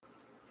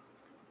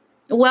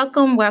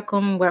Welcome,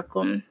 welcome,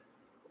 welcome.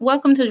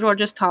 Welcome to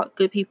Georgia's Talk,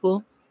 good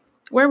people,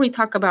 where we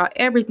talk about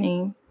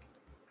everything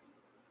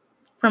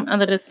from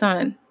under the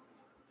sun.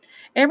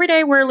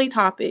 Everyday worldly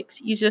topics.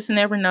 You just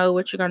never know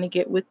what you're going to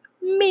get with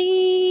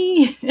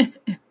me.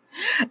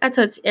 I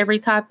touch every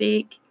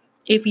topic.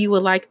 If you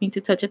would like me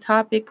to touch a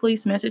topic,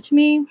 please message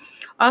me.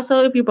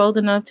 Also, if you're bold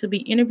enough to be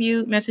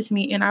interviewed, message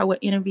me and I will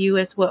interview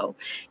as well.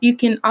 You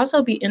can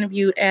also be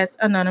interviewed as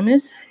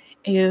anonymous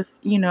if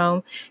you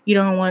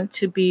don't want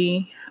to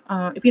be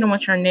if you don't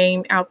want your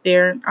name out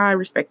there. I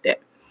respect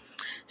that.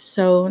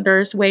 So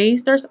there's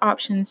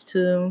options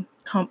to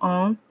come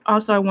on.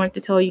 Also, I wanted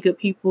to tell you good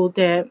people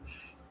that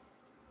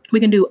we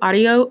can do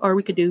audio or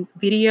we could do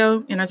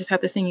video, and I just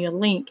have to send you a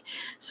link.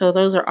 So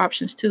those are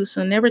options too.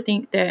 So never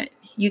think that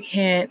you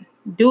can't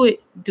do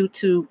it due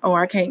to, oh,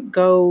 I can't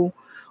go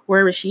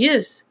wherever she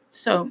is.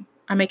 So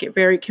I make it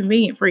very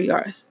convenient for you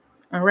guys.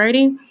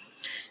 Alrighty.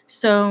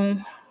 So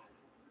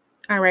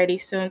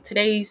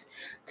today's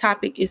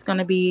topic is going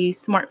to be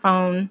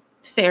Smartphone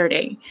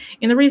Saturday.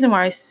 And the reason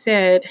why I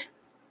said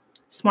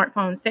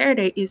Smartphone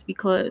Saturday is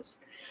because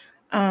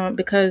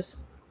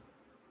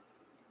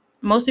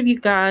most of you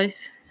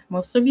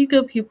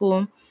good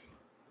people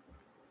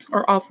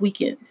are off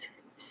weekends.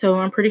 So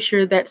I'm pretty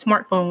sure that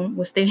smartphone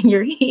will stay in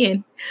your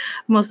hand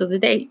most of the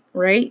day,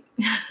 right?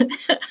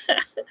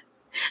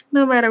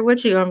 No matter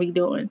what you're going to be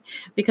doing.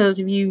 Because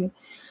if you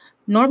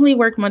normally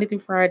work Monday through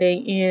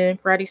Friday and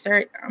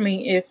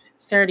if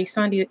Saturday,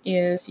 Sunday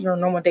is your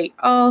normal day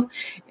off,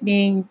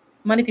 then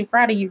Monday through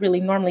Friday, you really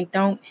normally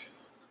don't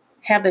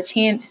have the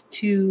chance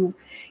to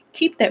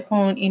keep that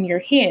phone in your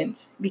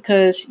hands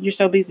because you're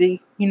so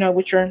busy,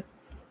 with your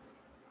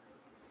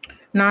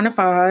 9 to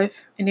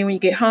 5. And then when you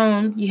get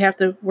home, you have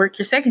to work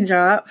your second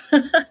job.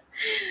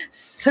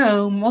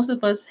 So most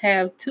of us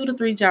have 2 to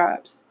 3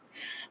 jobs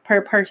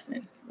per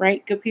person,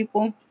 right? Good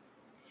people.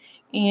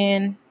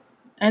 And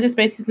I just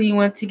basically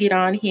want to get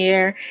on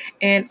here.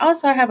 And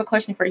also I have a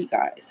question for you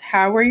guys.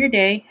 How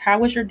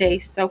was your day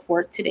so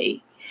far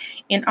today?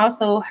 And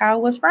also, how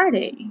was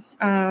Friday?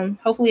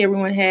 Hopefully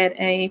everyone had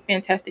a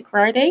fantastic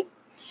Friday.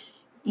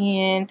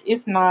 And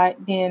if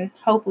not, then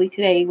hopefully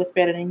today was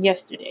better than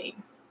yesterday.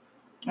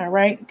 All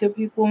right, good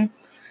people.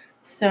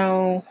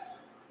 So,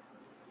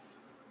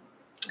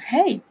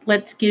 hey,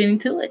 let's get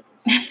into it.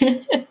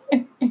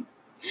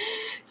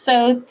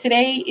 So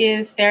today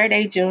is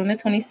Saturday, June the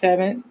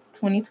 27th,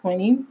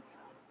 2020.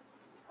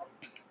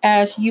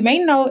 As you may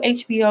know,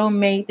 HBO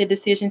made the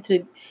decision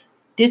to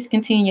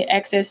discontinue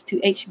access to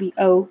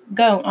HBO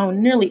Go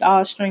on nearly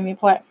all streaming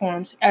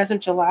platforms as of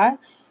July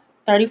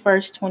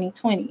 31st,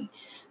 2020.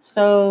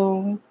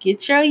 So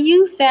get your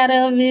use out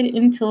of it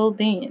until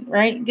then,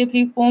 right, good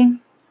people?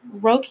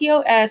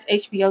 Roku asked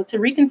HBO to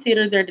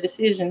reconsider their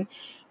decision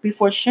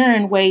before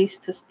sharing ways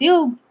to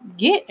still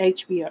get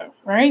HBO,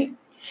 right?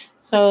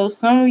 So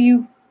some of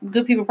you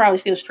good people probably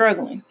still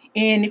struggling.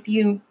 And if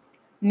you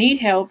need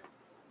help,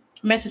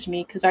 message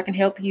me because I can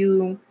help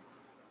you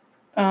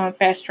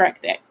fast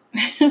track that.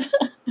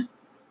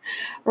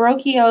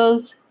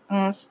 Roku's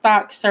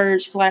stock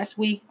surged last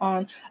week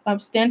on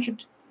substantial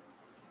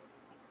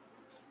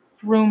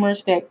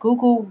rumors that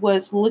Google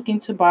was looking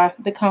to buy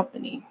the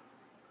company.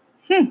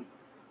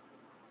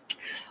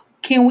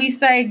 Can we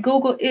say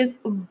Google is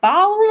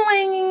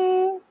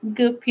balling,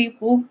 good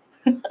people?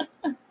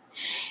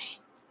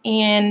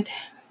 And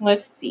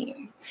let's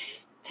see.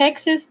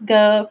 Texas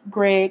Gov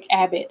Greg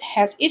Abbott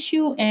has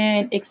issued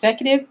an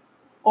executive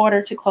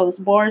order to close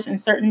bars and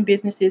certain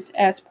businesses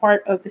as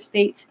part of the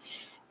state's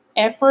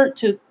effort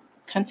to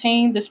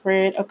contain the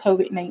spread of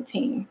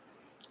COVID-19.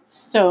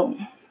 So,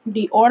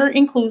 the order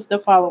includes the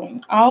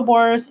following: all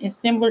bars and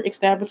similar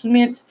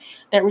establishments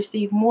that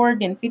receive more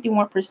than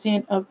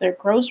 51% of their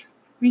gross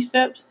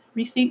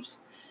receipts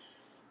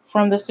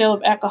from the sale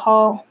of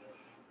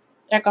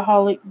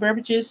alcoholic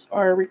beverages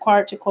are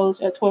required to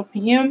close at 12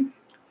 p.m.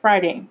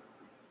 Friday.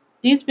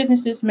 These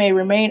businesses may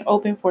remain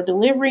open for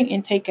delivery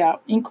and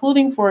takeout,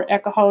 including for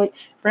alcoholic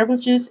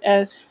beverages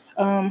as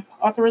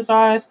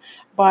authorized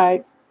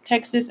by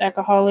Texas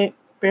Alcoholic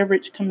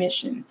Beverage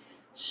Commission.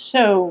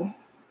 So,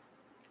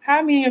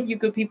 how many of you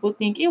good people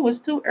think it was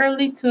too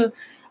early to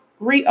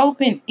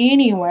reopen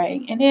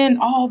anyway? And then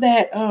all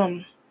that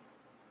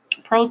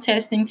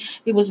protesting,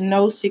 it was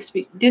no 6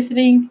 feet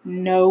distancing,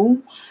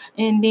 no.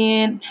 And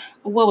then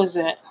what was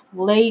that?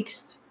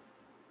 Lakes,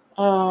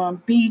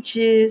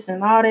 beaches,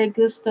 and all that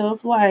good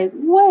stuff. Like,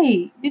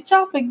 wait, did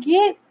y'all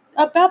forget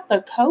about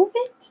the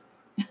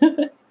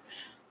COVID?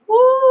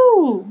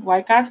 Woo!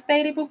 Like I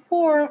stated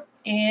before,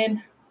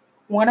 and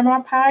one of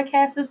my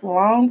podcasts is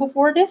long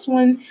before this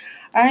one,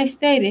 I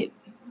stated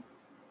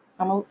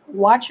I'm gonna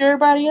watch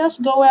everybody else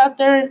go out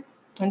there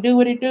and do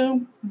what it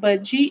do,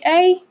 but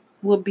GA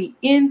will be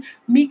in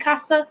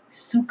Mikasa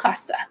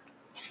Sukasa.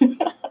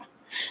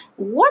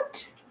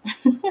 What?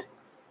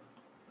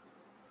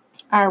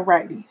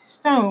 Alrighty,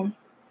 so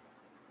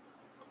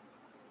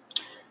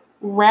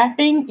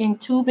wrapping and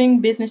tubing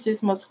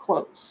businesses must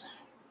close.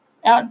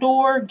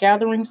 Outdoor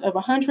gatherings of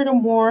 100 or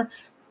more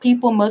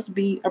people must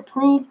be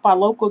approved by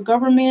local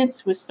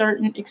governments with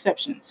certain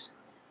exceptions.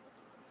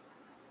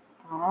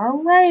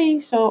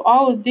 Alrighty, so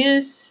all of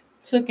this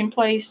took in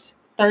place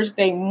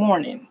Thursday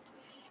morning,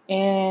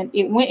 and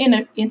it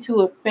went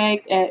into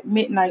effect at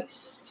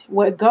midnight.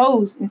 What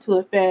goes into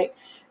effect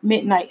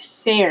midnight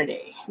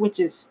Saturday, which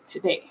is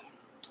today,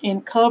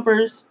 and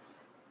covers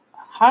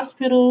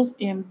hospitals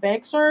in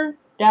Bexar,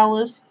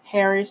 Dallas,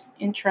 Harris,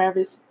 and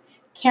Travis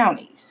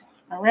counties.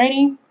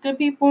 Alrighty, good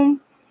people.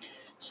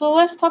 So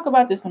let's talk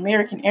about this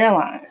American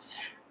Airlines.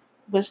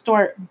 But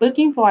start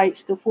booking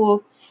flights to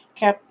full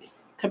capacity.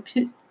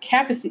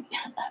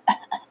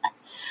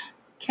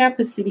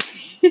 Capacity.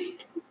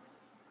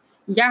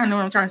 Y'all know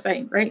what I'm trying to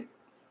say, right?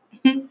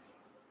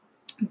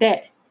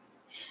 That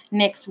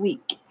next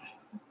week,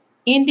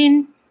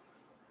 ending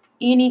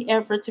any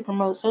effort to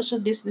promote social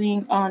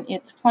distancing on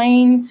its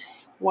planes,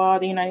 while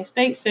the United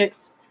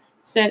States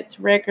sets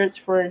records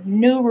for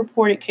new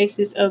reported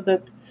cases of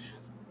the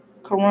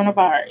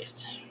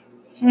coronavirus.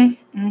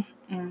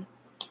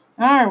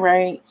 All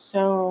right,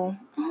 so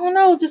I don't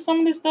know, just some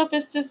of this stuff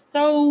is just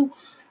so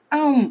I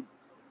don't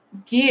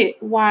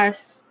get why.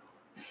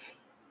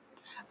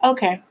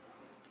 Okay,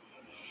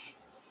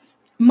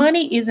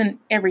 money isn't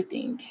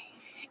everything,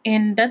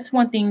 and that's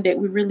one thing that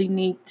we really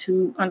need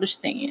to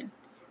understand.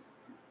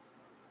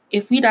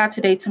 If we die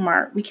today,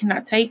 tomorrow, we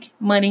cannot take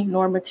money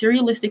nor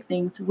materialistic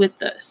things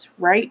with us,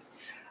 right?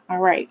 All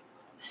right.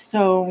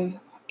 So,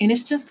 and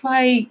it's just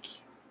like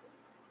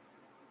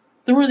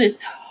through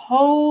this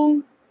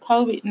whole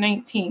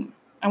COVID-19,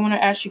 I want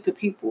to ask you, good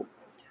people,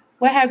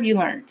 what have you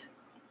learned?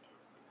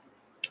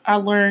 I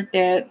learned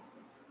that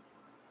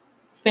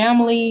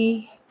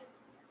family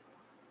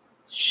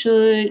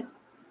should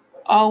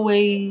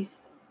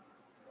always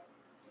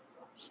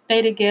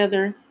stay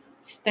together,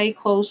 stay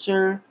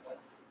closer,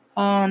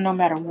 no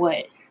matter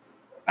what.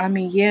 I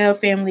mean, yeah,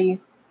 family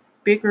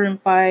bicker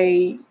and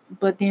fight,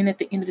 but then at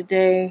the end of the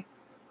day,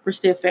 we're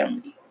still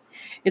family.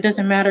 It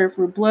doesn't matter if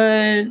we're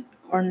blood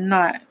or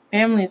not.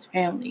 Family is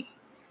family.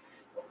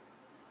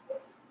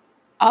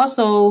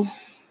 Also,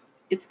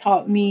 it's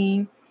taught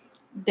me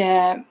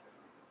that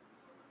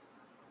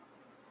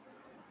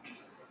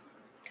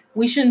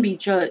we shouldn't be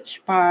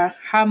judged by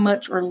how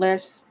much or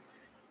less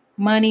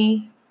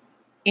money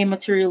and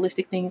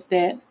materialistic things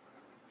that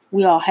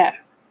we all have.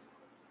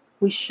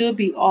 We should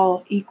be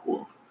all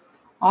equal.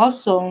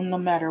 Also, no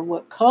matter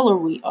what color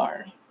we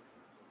are,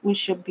 we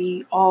should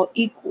be all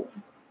equal,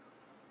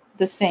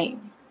 the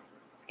same.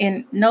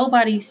 And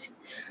nobody's,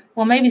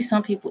 well, maybe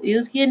some people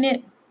is getting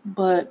it,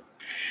 but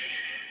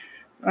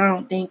I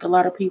don't think a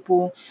lot of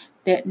people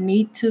that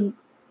need to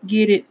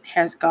get it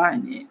has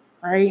gotten it,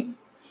 right?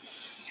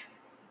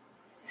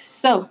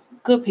 So,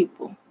 good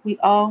people, we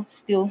all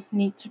still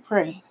need to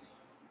pray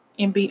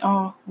and be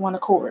on one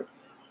accord,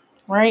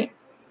 right?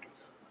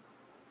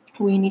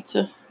 We need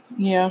to,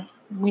 yeah,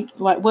 we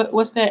like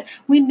what's that?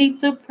 We need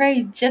to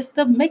pray just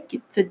to make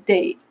it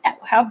today.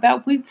 How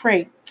about we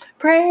pray?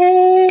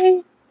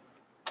 Pray,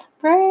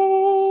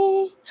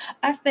 pray.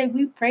 I say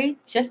we pray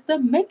just to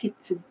make it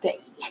today.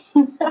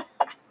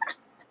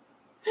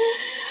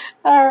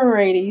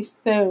 Alrighty,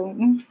 so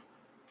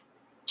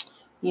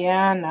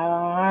yeah, no,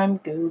 I'm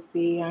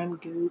goofy.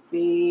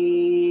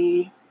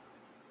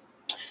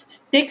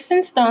 Sticks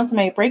and stones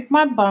may break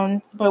my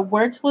bones, but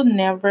words will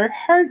never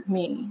hurt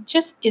me.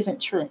 Just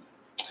isn't true.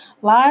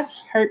 Lies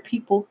hurt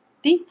people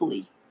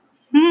deeply.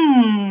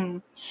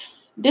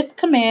 This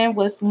command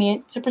was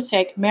meant to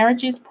protect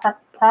marriages,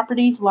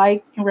 property,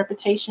 life, and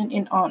reputation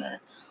and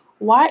honor.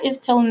 Why is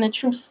telling the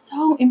truth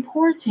so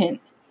important?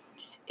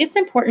 It's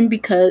important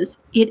because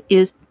it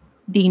is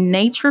the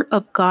nature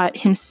of God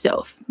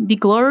Himself. The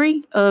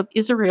glory of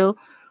Israel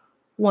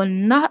will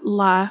not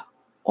lie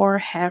or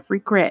have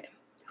regret,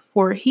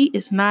 for He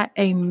is not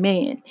a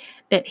man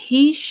that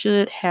He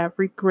should have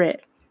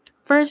regret.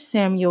 1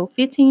 Samuel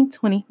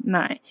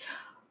 15:29.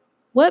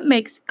 What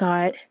makes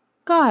God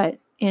God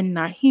and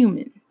not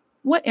human?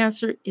 What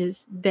answer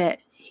is that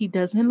He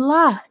doesn't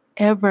lie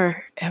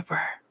ever,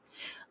 ever.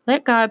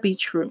 Let God be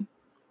true,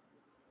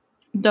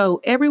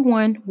 though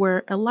everyone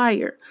were a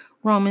liar.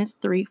 Romans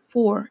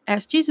 3:4.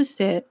 As Jesus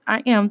said,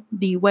 I am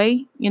the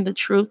way and the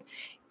truth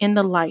and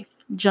the life.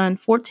 John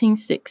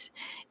 14:6.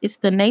 It's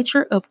the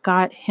nature of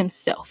God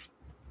Himself.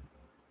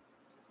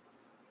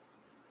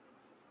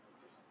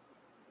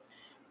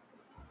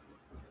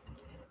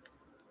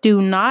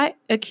 Do not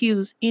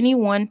accuse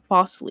anyone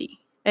falsely.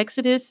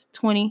 Exodus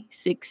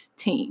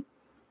 20:16.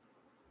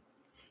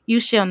 You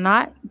shall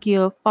not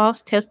give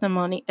false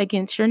testimony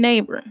against your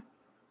neighbor.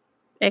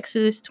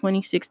 Exodus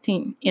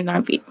 20:16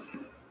 NIV.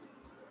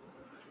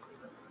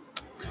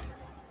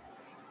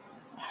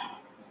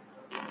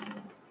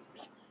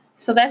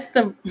 So that's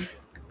the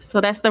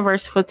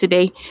verse for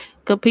today,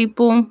 good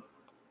people.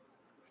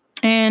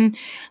 And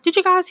did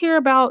you guys hear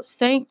about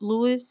St.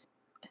 Louis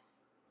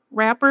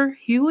rapper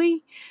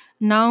Huey,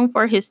 known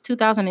for his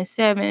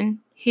 2007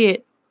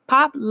 hit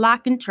Pop,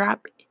 Lock, and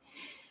Drop It,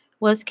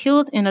 was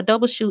killed in a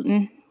double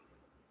shooting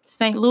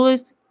St.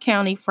 Louis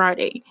County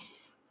Friday.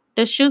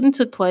 The shooting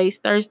took place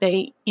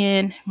Thursday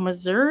in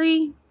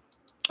Missouri,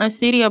 a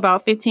city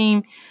about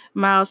 15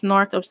 miles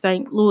north of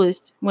St.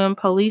 Louis, when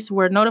police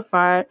were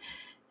notified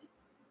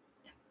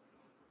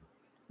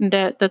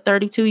that the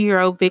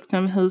 32-year-old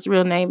victim, whose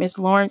real name is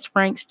Lawrence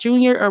Franks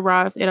Jr.,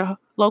 arrived at a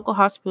local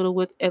hospital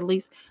with at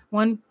least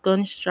one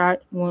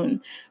gunshot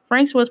wound.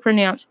 Franks was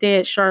pronounced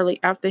dead shortly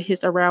after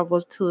his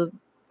arrival to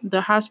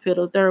the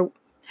hospital. There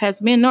has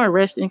been no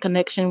arrest in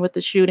connection with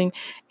the shooting,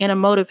 and a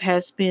motive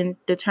has been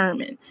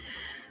determined.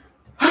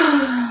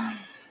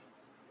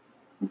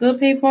 Good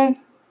people.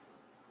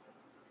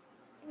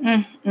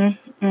 Mm, mm,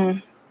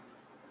 mm.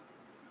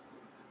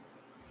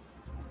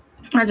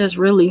 I just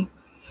really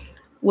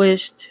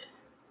wished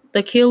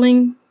the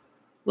killing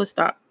would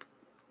stop.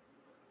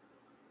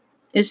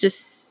 It's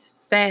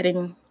just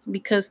saddening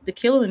because the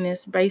killing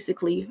is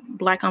basically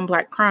black on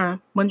black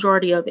crime,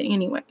 majority of it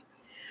anyway.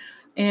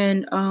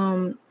 And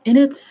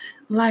it's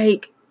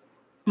like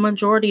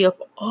majority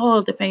of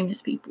all the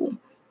famous people.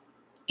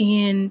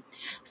 And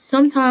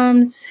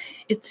sometimes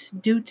it's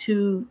due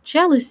to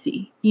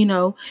jealousy,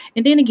 and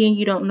then again,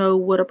 you don't know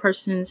what a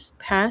person's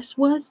past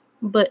was,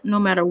 but no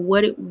matter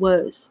what it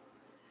was,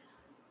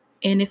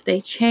 and if they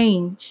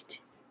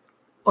changed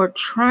or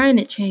trying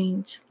to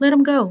change, let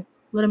them go,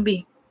 let them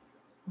be.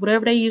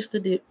 Whatever they used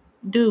to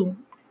do,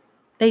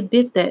 they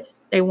did that.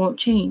 They won't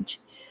change.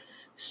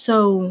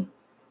 So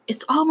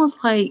it's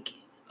almost like,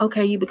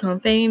 okay, you become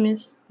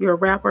famous, you're a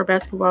rapper,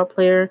 basketball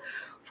player,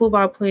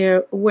 football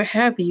player, or what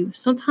have you.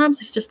 Sometimes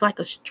it's just like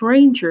a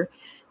stranger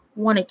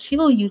want to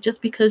kill you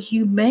just because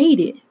you made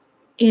it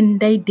and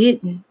they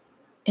didn't.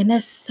 And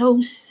that's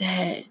so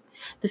sad.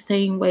 The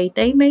same way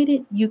they made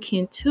it, you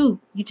can too.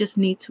 You just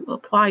need to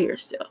apply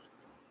yourself.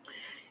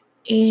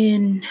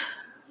 And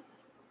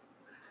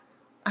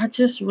I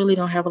just really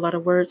don't have a lot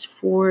of words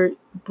for it,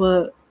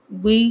 but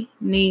we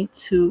need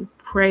to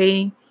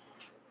pray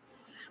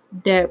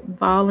that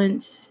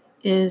violence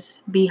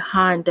is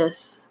behind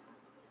us.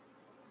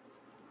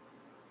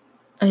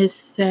 It's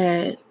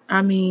sad.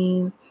 I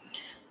mean,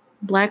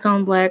 black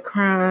on black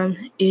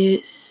crime,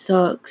 it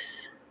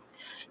sucks.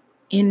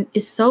 And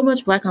it's so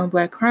much black on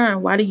black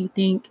crime. Why do you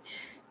think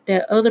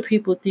that other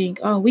people think,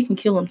 oh, we can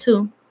kill them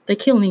too? They're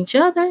killing each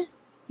other,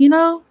 you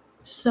know?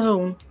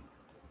 So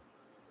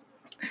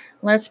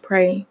let's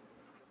pray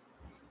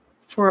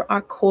for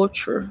our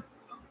culture.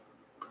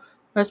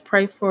 Let's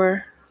pray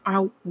for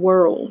our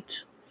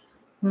world.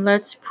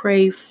 Let's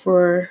pray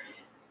for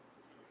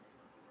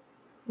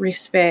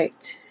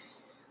respect.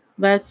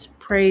 Let's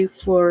pray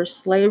for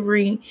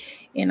slavery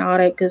and all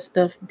that good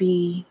stuff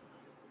be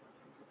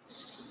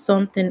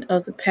something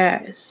of the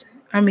past.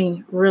 I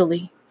mean,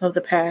 really, of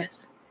the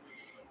past.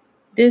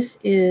 This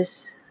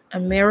is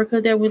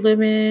America that we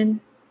live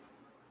in,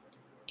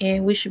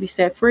 and we should be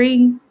set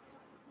free.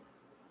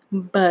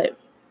 But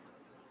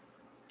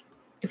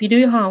if you do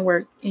your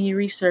homework and you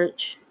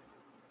research,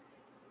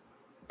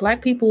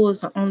 Black people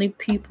is the only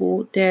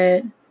people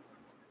that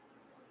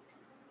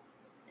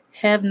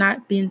have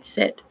not been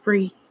set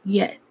free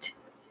yet.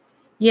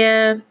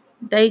 Yeah,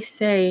 they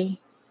say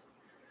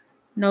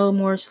no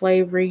more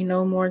slavery,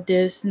 no more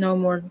this, no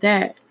more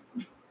that.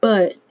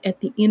 But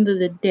at the end of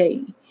the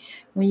day,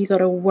 when you go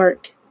to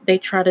work, they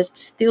try to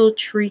still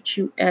treat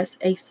you as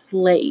a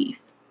slave.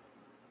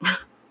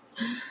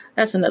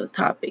 That's another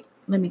topic.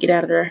 Let me get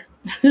out of there.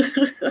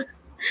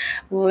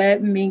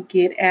 Let me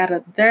get out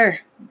of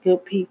there,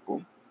 good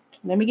people.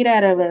 Let me get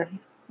out of there.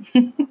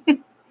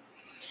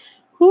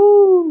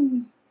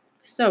 Whoo.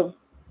 So,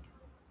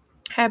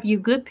 have you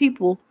good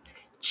people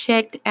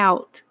checked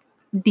out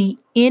the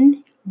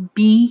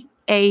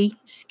NBA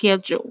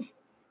schedule?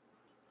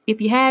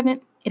 If you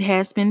haven't, it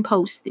has been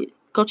posted.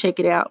 Go check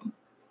it out.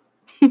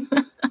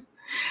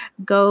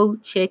 Go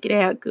check it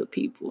out, good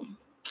people.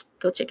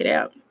 Go check it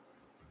out.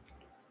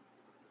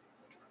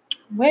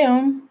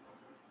 Well,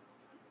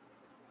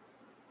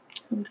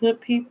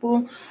 good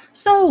people.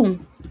 So,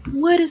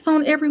 what is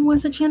on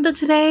everyone's agenda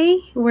today?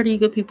 What are you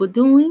good people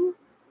doing?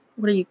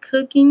 What are you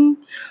cooking?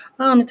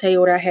 I'm going to tell you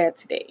what I had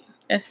today.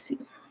 Let's see.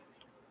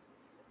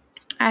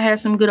 I had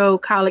some good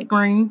old collard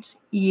greens.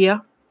 Yeah,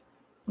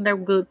 they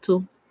were good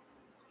too.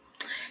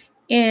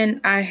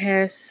 And I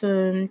had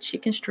some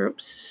chicken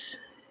strips.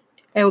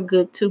 They were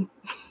good too.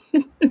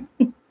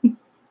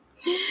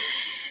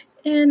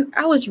 And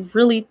I was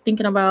really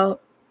thinking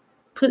about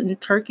putting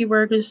turkey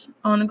burgers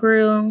on the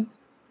grill.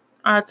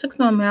 I took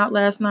some out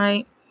last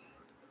night,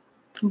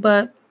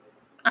 but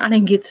I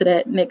didn't get to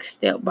that next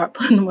step by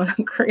putting them on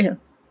the grill.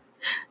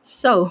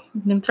 So,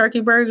 them turkey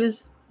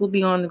burgers will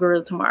be on the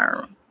grill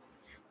tomorrow.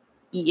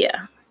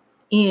 Yeah.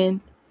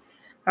 And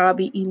I'll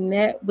be eating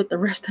that with the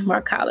rest of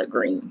my collard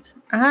greens.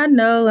 I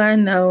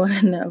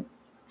know.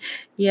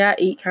 Yeah, I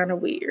eat kind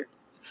of weird.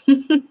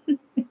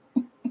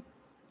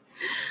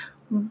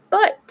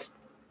 But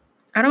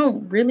I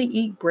don't really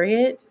eat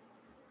bread.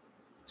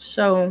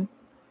 So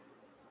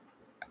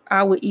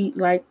I would eat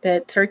like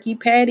that turkey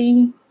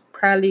patty,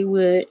 probably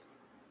with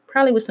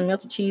some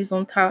melted cheese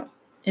on top.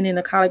 and then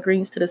the collard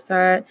greens to the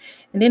side.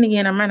 And then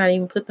again, I might not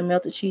even put the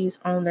melted cheese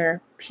on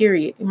there,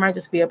 period. It might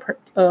just be a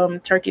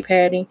turkey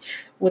patty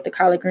with the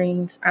collard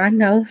greens. I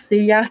know.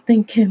 See, y'all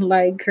thinking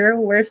like,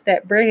 girl, where's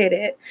that bread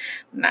at?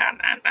 Nah.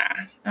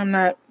 I'm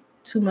not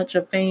too much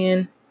a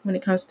fan when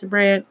it comes to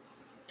bread.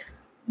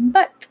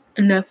 But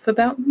enough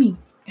about me.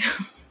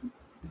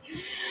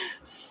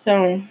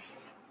 So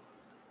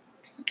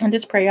I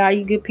just pray all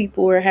you good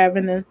people are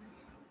having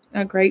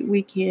a great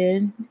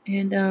weekend.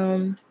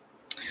 And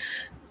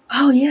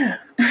oh yeah,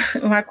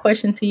 my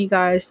question to you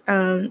guys.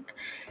 I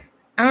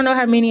don't know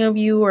how many of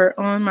you are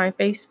on my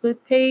Facebook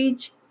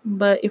page,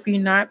 but if you're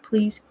not,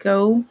 please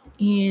go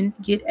and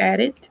get at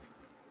it.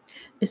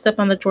 It's up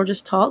on the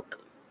Georgia's Talk.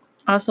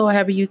 Also, I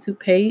have a YouTube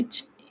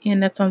page,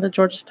 and that's on the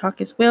Georgia's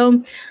Talk as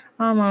well.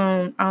 I'm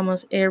on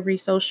almost every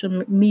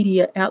social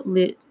media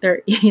outlet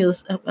there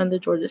is up on the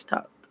Georgia's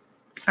Talk.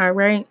 All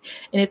right.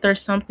 And if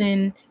there's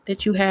something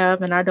that you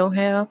have and I don't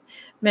have,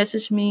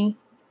 message me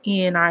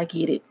and I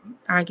get it.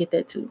 I get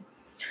that too.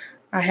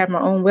 I have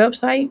my own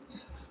website.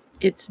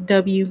 It's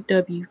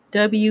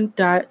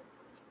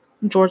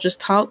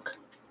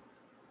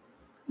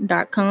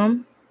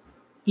www.georgiastalk.com.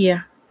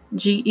 Yeah.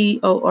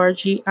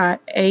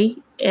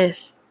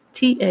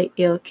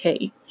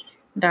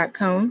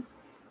 GeorgiasTalk.com.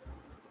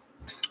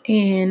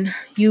 And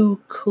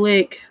you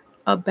click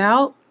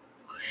about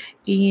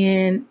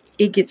and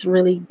it gets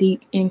really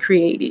deep and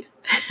creative.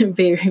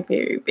 Very,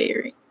 very,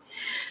 very.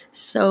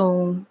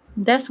 So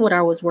that's what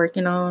I was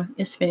working on.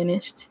 It's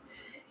finished.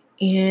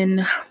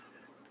 And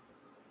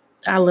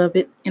I love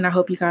it. And I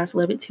hope you guys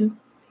love it too.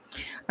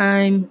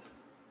 I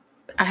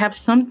have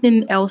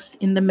something else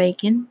in the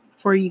making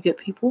for you good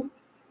people.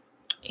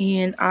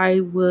 And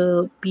I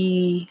will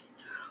be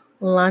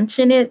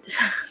launching it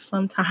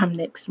sometime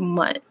next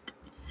month.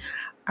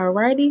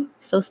 Alrighty.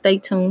 So stay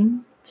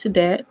tuned to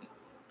that.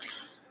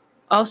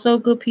 Also,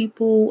 good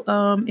people,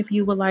 if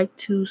you would like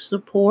to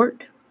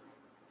support,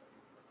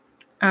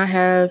 I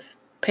have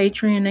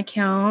Patreon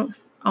account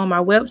on my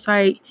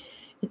website.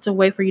 It's a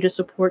way for you to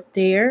support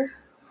there.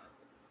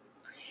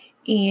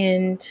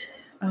 And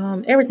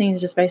everything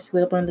is just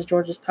basically up on the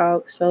Georgia's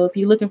Talk. So if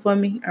you're looking for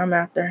me, I'm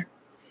out there.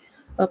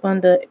 Up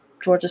on the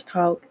Georgia's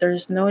Talk.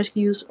 There's no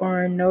excuse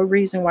or no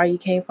reason why you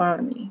can't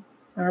find me.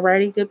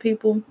 Alrighty, good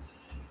people.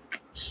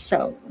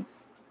 So,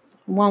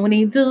 won't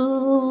he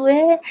do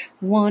it?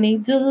 Won't he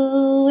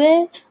do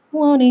it?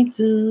 Won't he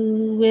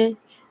do it?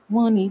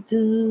 Won't he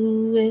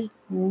do it?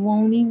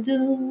 Won't he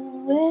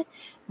do it?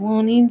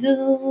 Won't he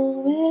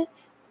do it?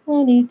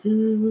 Won't he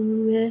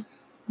do it?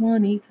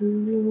 Won't he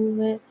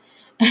do it?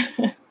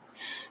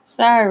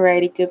 So,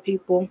 alrighty, good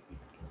people.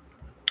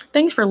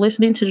 Thanks for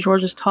listening to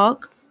Georgia's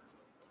Talk.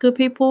 Good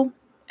people,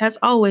 as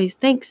always,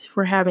 thanks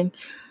for having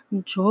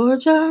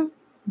Georgia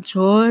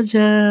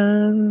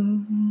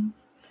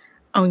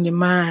on your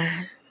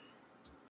mind.